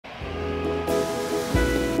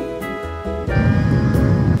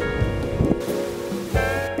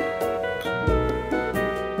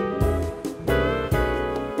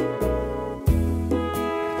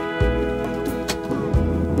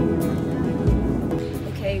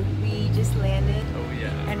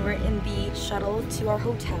shuttle to our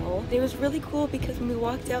hotel. It was really cool because when we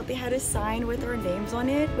walked out, they had a sign with our names on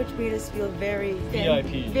it, which made us feel very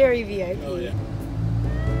VIP. Very VIP. Oh, yeah.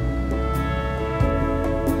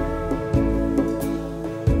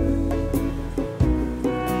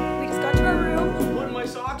 We just got to our room. I'm putting my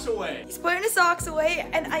socks away. He's putting his socks away,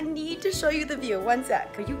 and I need to show you the view. One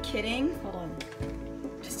sec. Are you kidding? Hold on.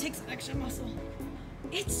 Just take some extra muscle.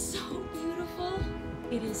 It's so beautiful.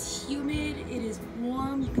 It is humid, it is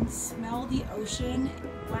warm, you can smell the ocean.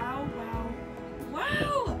 Wow, wow,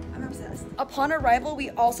 wow! I'm obsessed. Upon arrival, we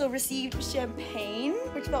also received champagne,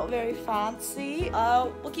 which felt very fancy.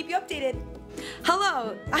 We'll keep you updated.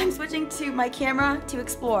 Hello, I'm switching to my camera to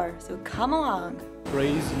explore, so come along.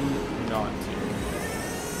 Crazy not to.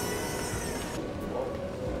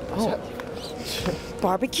 Oh.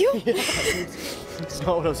 Barbecue? Yeah, it's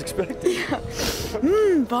not what I was expecting.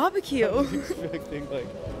 Mmm, barbecue. I was expecting like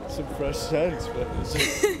some fresh scents, but it's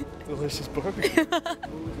just delicious barbecue.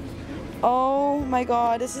 Oh my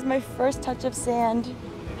god, this is my first touch of sand.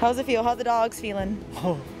 How's it feel? How are the dogs feeling?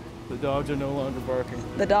 Oh, the dogs are no longer barking.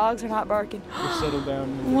 The dogs are not barking. They're settled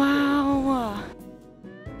down. Wow.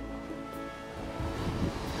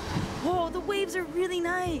 Whoa, the waves are really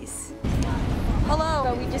nice. Hello.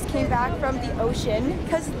 So we just came back from the ocean.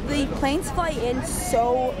 Because the planes fly in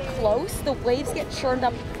so close, the waves get churned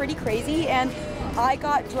up pretty crazy, and I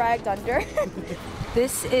got dragged under.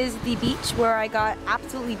 This is the beach where I got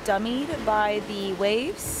absolutely dummied by the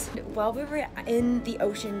waves. While we were in the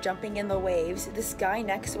ocean jumping in the waves, this guy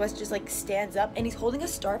next to us just like stands up and he's holding a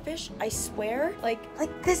starfish, I swear, like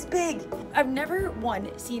this big. I've never,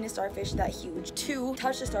 one, seen a starfish that huge, two,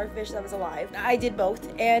 touched a starfish that was alive. I did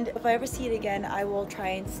both, and if I ever see it again, I will try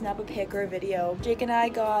and snap a pic or a video. Jake and I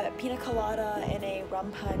got a pina colada and a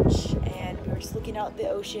rum punch, and we were just looking out at the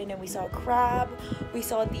ocean and we saw a crab. We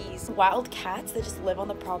saw these wild cats that just live on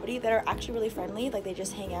the property that are actually really friendly, like they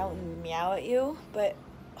just hang out and meow at you. But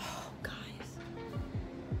oh guys,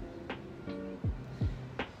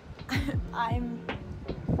 I'm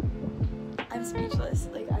speechless.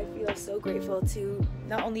 Like, I feel so grateful to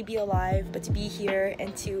not only be alive but to be here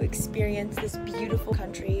and to experience this beautiful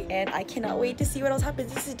country, and I cannot wait to see what else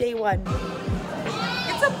happens. This is day one.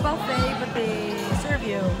 It's a buffet, but they serve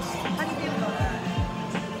you. How do you feel about that?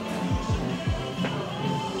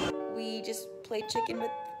 We just played chicken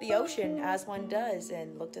with the ocean, as one does,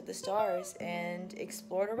 and looked at the stars and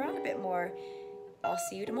explored around a bit more. I'll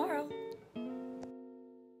see you tomorrow.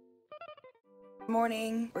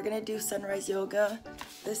 Morning, we're gonna do sunrise yoga.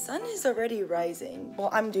 The sun is already rising. Well,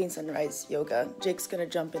 I'm doing sunrise yoga. Jake's gonna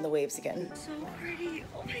jump in the waves again. So pretty.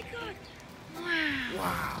 Oh my god.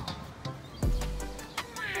 Wow.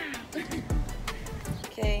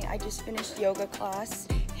 Okay, I just finished yoga class,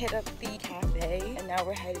 hit up the cafe, and now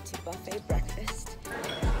we're headed to buffet breakfast.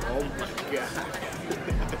 Oh my god.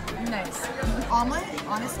 Nice. Omelet,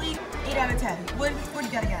 honestly, 8 out of 10. Would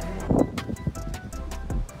get again.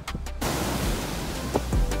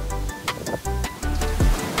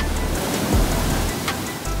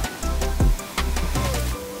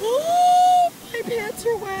 Oh, my pants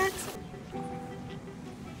are wet.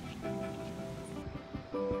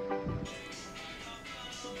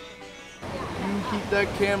 Keep that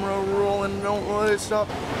camera rolling, don't let it stop.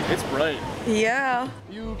 It's bright. Yeah.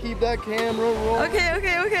 You keep that camera rolling. Okay,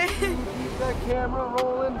 okay, okay. You keep that camera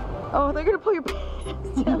rolling. Oh, they're gonna pull your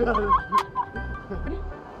pants down.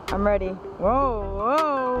 I'm ready. Whoa,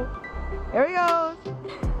 whoa. Here he goes.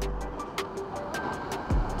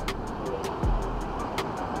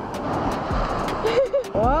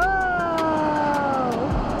 Whoa.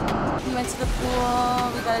 We went to the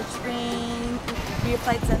pool, we got a drink, we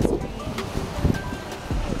applied sunscreen.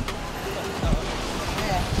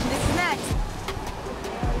 This is next.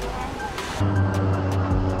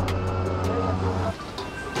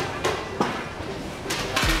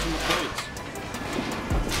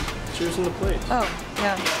 Cheers on the plate. Oh,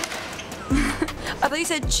 yeah. I thought you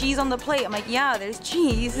said cheese on the plate. I'm like, yeah, there's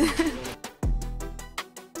cheese.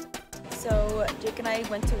 So Jake and I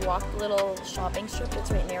went to walk the little shopping strip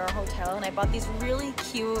that's right near our hotel, and I bought these really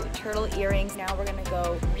cute turtle earrings. Now we're gonna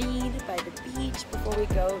go read by the beach before we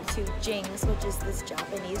go to Jing's, which is this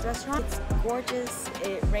Japanese restaurant. It's gorgeous.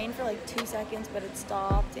 It rained for like 2 seconds, but it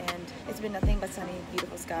stopped, and it's been nothing but sunny,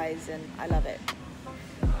 beautiful skies, and I love it.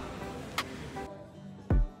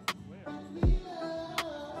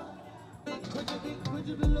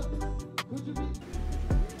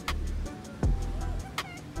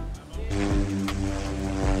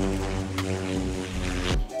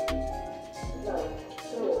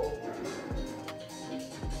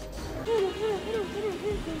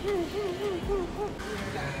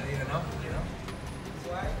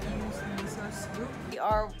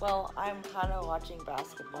 well, I'm kind of watching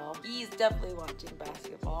basketball. He's definitely watching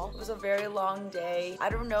basketball. It was a very long day. I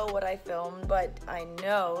don't know what I filmed, but I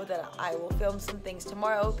know that I will film some things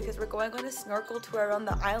tomorrow because we're going on a snorkel tour around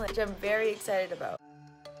the island, which I'm very excited about.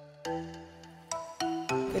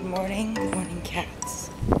 Good morning, cats.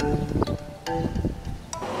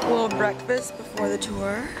 A little breakfast before the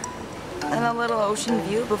tour, and a little ocean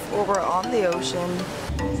view before we're on the ocean.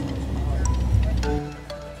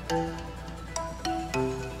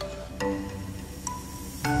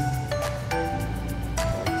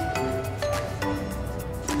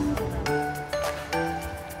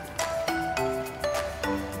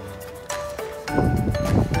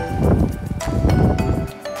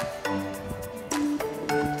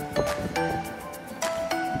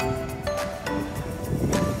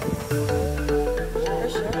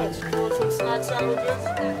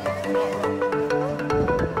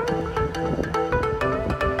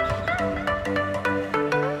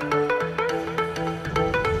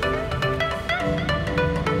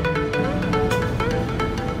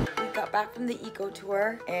 Back from the eco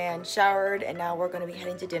tour and showered, and now we're gonna be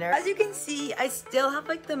heading to dinner. As you can see, I still have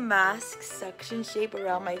like the mask suction shape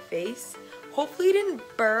around my face. Hopefully it didn't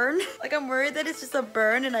burn. Like, I'm worried that it's just a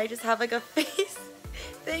burn and I just have like a face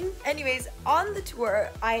thing. Anyways, on the tour,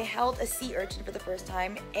 I held a sea urchin for the first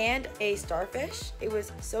time and a starfish. It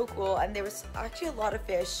was so cool, and there was actually a lot of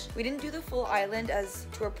fish. We didn't do the full island as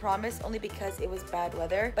tour promised, only because it was bad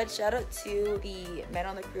weather, but shout out to the men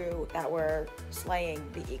on the crew that were slaying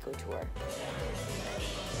the eco tour.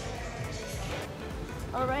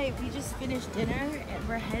 All right, we just finished dinner and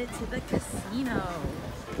we're headed to the casino.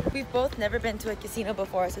 We've both never been to a casino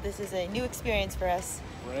before, so this is a new experience for us.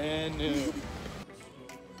 Brand new.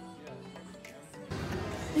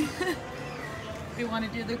 We want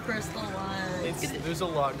to do the crystal one. There's a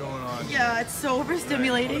lot going on. Yeah, it's so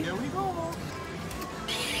overstimulating. Here we go.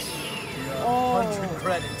 Oh, 100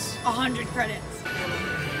 credits. 100 credits.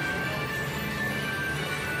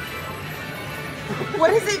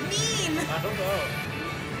 What does it mean? I don't know.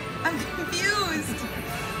 I'm confused.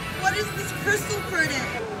 What is this crystal credit?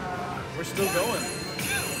 We're still going.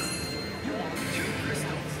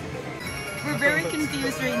 We're very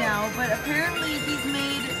confused right now, but apparently he's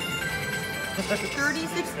made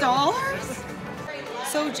 $36.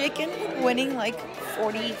 So Jake ended up winning like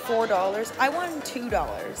 $44. I won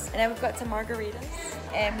 $2. And then we've got some margaritas,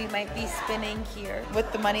 and we might be spinning here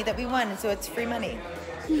with the money that we won, so it's free money.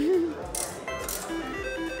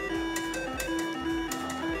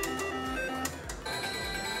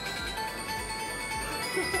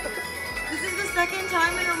 This is the second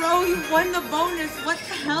time in a row you've won the bonus. What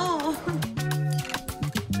the hell?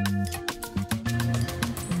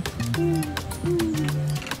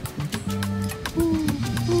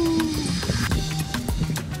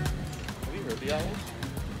 Have you heard the owls?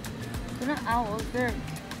 They're not owls, they're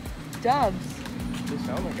doves. They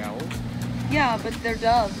sound like owls. Yeah, but they're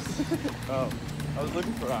doves. Oh, I was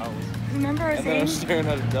looking for owls. Remember I was And then I was saying staring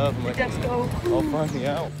at a dove. I'm like, doves go. I'll find the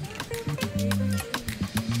owl.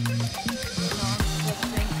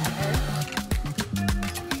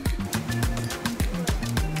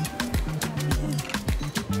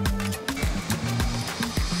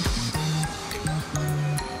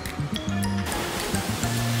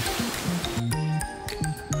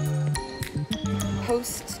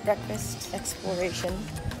 Post-breakfast exploration,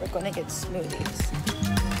 we're gonna get smoothies.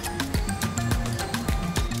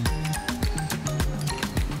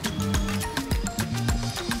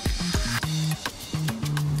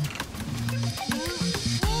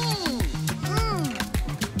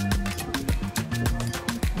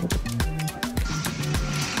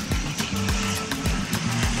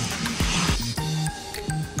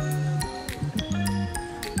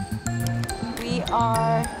 We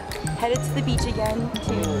are headed to the beach again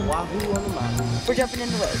to Wahoo on the mountain. We're jumping in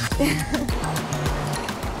the waves.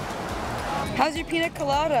 How's your pina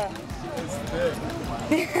colada? It's good.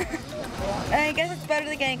 I guess it's better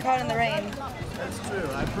than getting caught in the rain. That's true.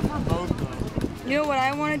 I prefer both though. You know what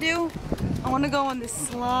I want to do? I want to go on the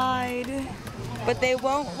slide, but they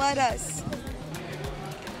won't let us.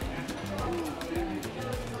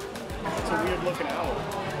 It's a weird looking owl.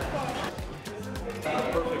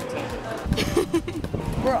 Perfect temper.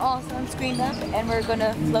 We're all sunscreened up and we're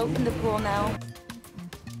gonna float in the pool now.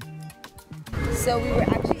 So we were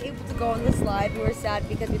actually able to go on the slide. We were sad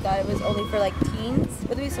because we thought it was only for like teens,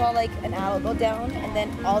 but we saw like an owl go down, and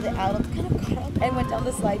then all the adults kind of got up and went down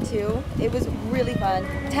the slide too. It was really fun.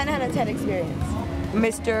 10 out of 10 experience.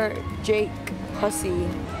 Mr. Jake Hussey.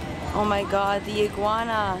 Oh my God, the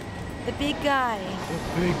iguana. The big guy.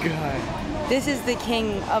 The big guy. This is the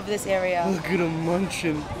king of this area. Look at him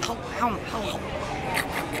munching.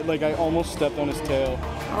 Like I almost stepped on his tail.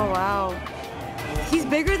 Oh wow. He's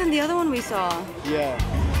bigger than the other one we saw. Yeah.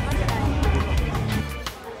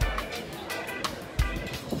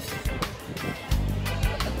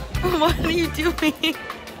 What are you doing?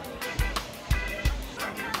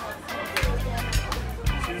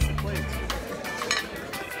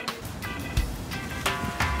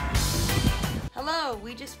 Hello,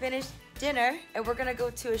 we just finished dinner and we're gonna go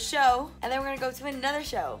to a show and then we're gonna go to another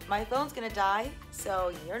show. My phone's gonna die,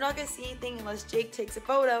 so you're not gonna see anything unless Jake takes a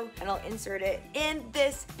photo and I'll insert it in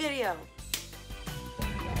this video.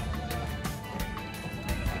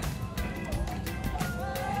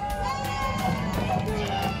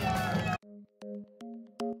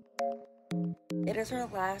 It is our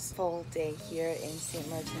last full day here in Sint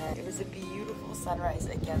Maarten. It was a beautiful sunrise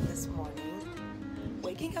again this morning.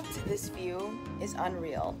 Waking up to this view is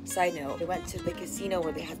unreal. Side note, I went to the casino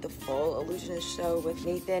where they had the full illusionist show with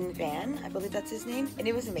Nathan Van, I believe that's his name, and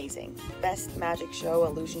it was amazing. Best magic show,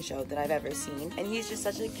 illusion show that I've ever seen. And he's just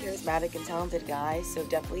such a charismatic and talented guy, so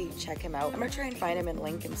definitely check him out. I'm gonna try and find him and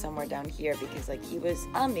link him somewhere down here because like he was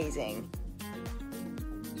amazing.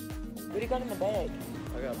 What do you got in the bag?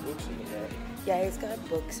 I got books in the bag. Yeah, he's got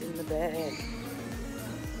books in the bag.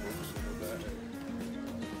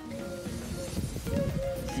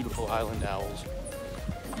 Beautiful island owls.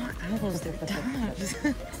 Not owls, they're doves.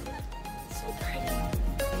 So pretty.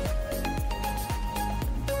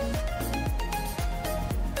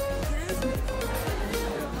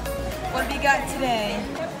 What have you got today?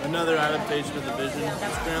 Another adaptation of The Vision.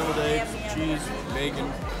 Scrambled eggs, cheese, bacon,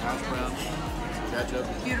 hash brown, ketchup.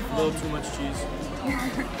 Beautiful. A little too much cheese. We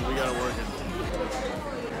gotta work it.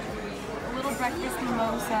 A little breakfast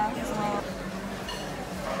mimosa as well.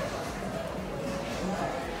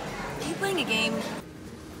 Are you playing a game?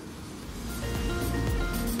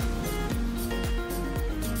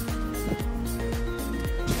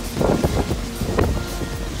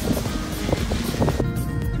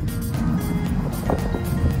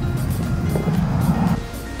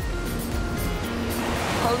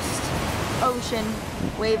 Post-ocean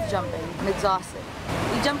wave jumping. I'm exhausted.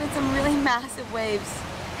 We jumped in some really massive waves.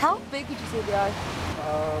 How big would you say they are?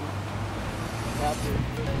 Not big.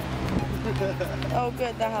 Oh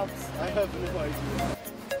good, that helps. I have no idea.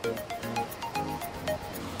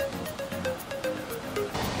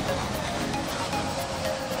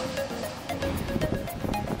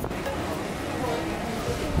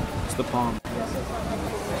 It's the palm.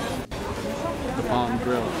 The palm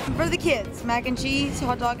grill. For the kids, mac and cheese,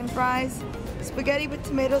 hot dog and fries, spaghetti with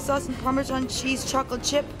tomato sauce and Parmesan cheese chocolate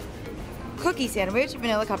chip, cookie sandwich,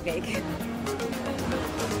 vanilla cupcake.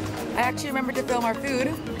 I actually remembered to film our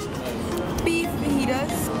food. Beef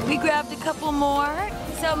fajitas. We grabbed a couple more,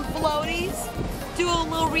 some floaties, do a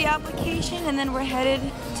little reapplication, and then we're headed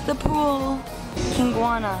to the pool.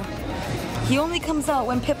 Kingwana. He only comes out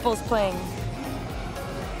when Pitbull's playing.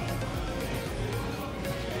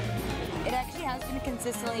 It actually has been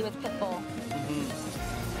consistently with Pitbull.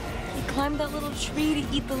 He climbed that little tree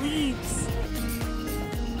to eat the leaves.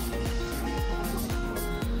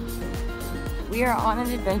 We are on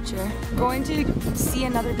an adventure. We're going to see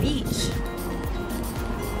another beach.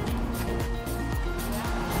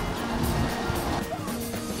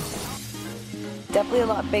 Definitely a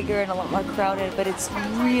lot bigger and a lot more crowded, but it's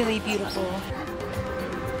really beautiful.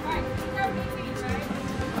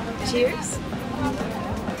 Cheers.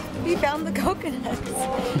 We found the coconuts.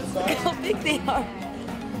 Look how big they are.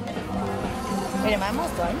 Wait, am I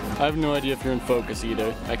almost done? I have no idea if you're in focus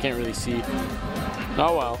either. I can't really see.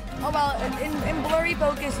 Oh well. Oh well, in blurry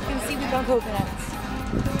focus you can see we found coconuts.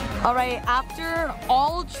 Alright, after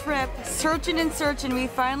all trip, searching and searching, we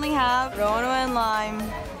finally have Rona and lime.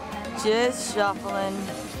 Just shuffling.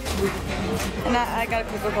 And I got a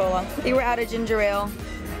Coca-Cola. They were out of ginger ale.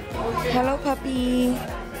 Hello, puppy.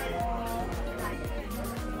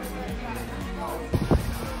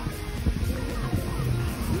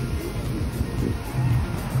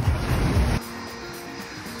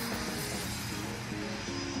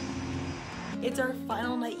 It's our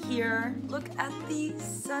final night here. Look at the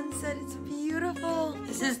sunset, it's beautiful.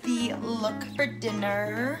 This is the look for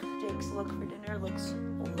dinner. Jake's look for dinner looks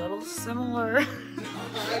a little similar. I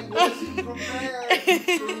wasn't prepared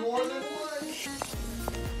for more than one.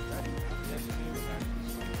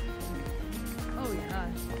 Oh yeah.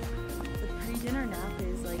 The pre-dinner nap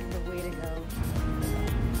is like the way to go.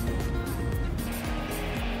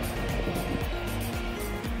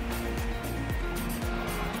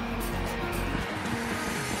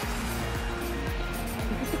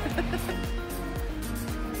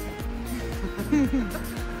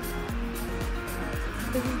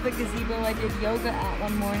 This is the gazebo I did yoga at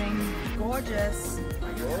one morning. Gorgeous.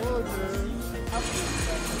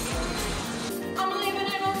 I'm living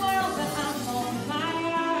in a world that I'm on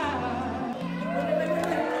fire.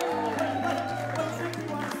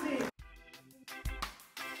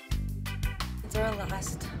 It's our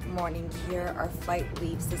last morning here. Our flight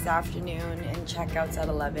leaves this afternoon and checkouts at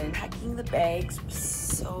 11. Packing the bags was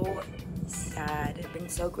so sad. I've been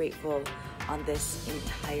so grateful on this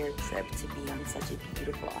entire trip to be on such a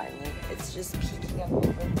beautiful island. It's just peeking up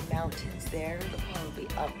over the mountains there. It'll probably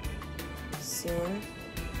be up soon.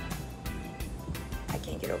 I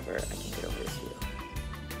can't get over this view.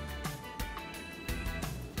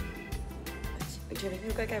 Are you making me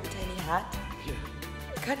look like I have a tiny hat? Yeah.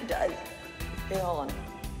 It kind of does. Okay, hold on.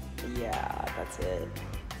 Yeah, that's it.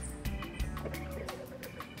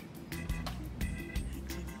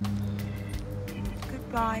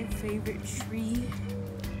 Goodbye, favorite tree.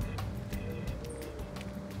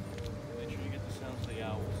 Make sure you get the sounds of the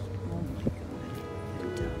owls. Oh my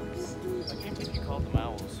god. Doves. I can't believe you called them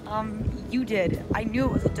owls. You did. I knew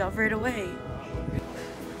it was a dove right away.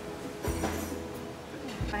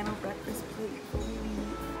 Final breakfast plate for me.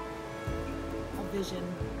 A vision.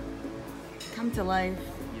 Come to life.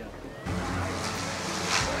 Yeah.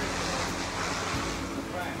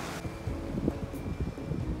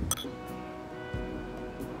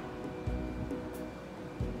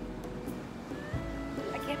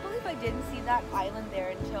 I can't believe I didn't see that island there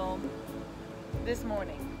until this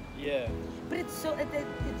morning. Yeah. But it's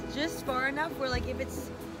just far enough where, like, if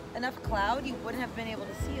it's enough cloud, you wouldn't have been able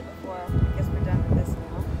to see it before. I guess we're done with this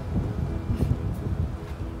now.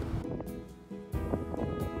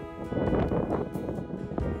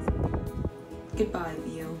 Goodbye,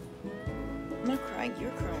 view. I'm not crying,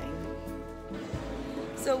 you're crying.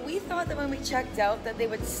 So we thought that when we checked out that they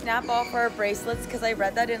would snap off our bracelets, because I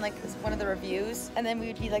read that in like one of the reviews, and then we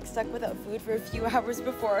would be like stuck without food for a few hours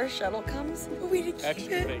before our shuttle comes. But we didn't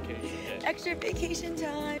keep Extra it. vacation day. Extra vacation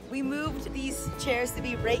time. We moved these chairs to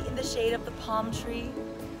be right in the shade of the palm tree.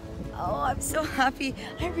 Oh, I'm so happy.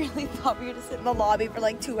 I really thought we were to sit in the lobby for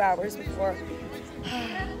like 2 hours before.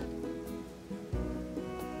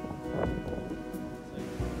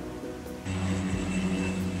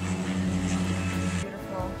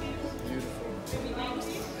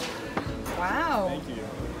 Wow. Thank you.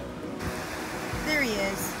 There he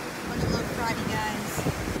is. Bunch of little Friday guys.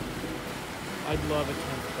 I'd love a 10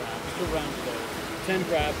 crab. Just around there. 10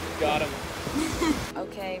 crab. Got him.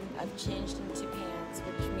 Okay, I've changed into pants,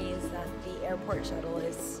 which means that the airport shuttle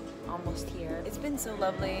is almost here. It's been so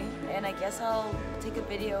lovely, and I guess I'll take a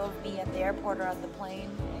video of me at the airport or at the plane.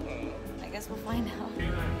 I guess we'll find out.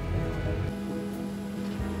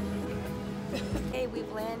 Hey,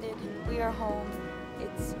 we've landed. We are home.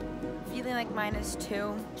 It's feeling like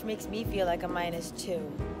 -2, which makes me feel like a -2.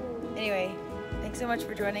 Anyway, thanks so much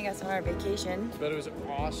for joining us on our vacation. But it was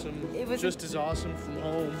awesome. It was just as awesome from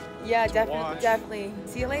home. Yeah, to definitely, watch. definitely.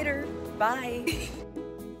 See you later. Bye.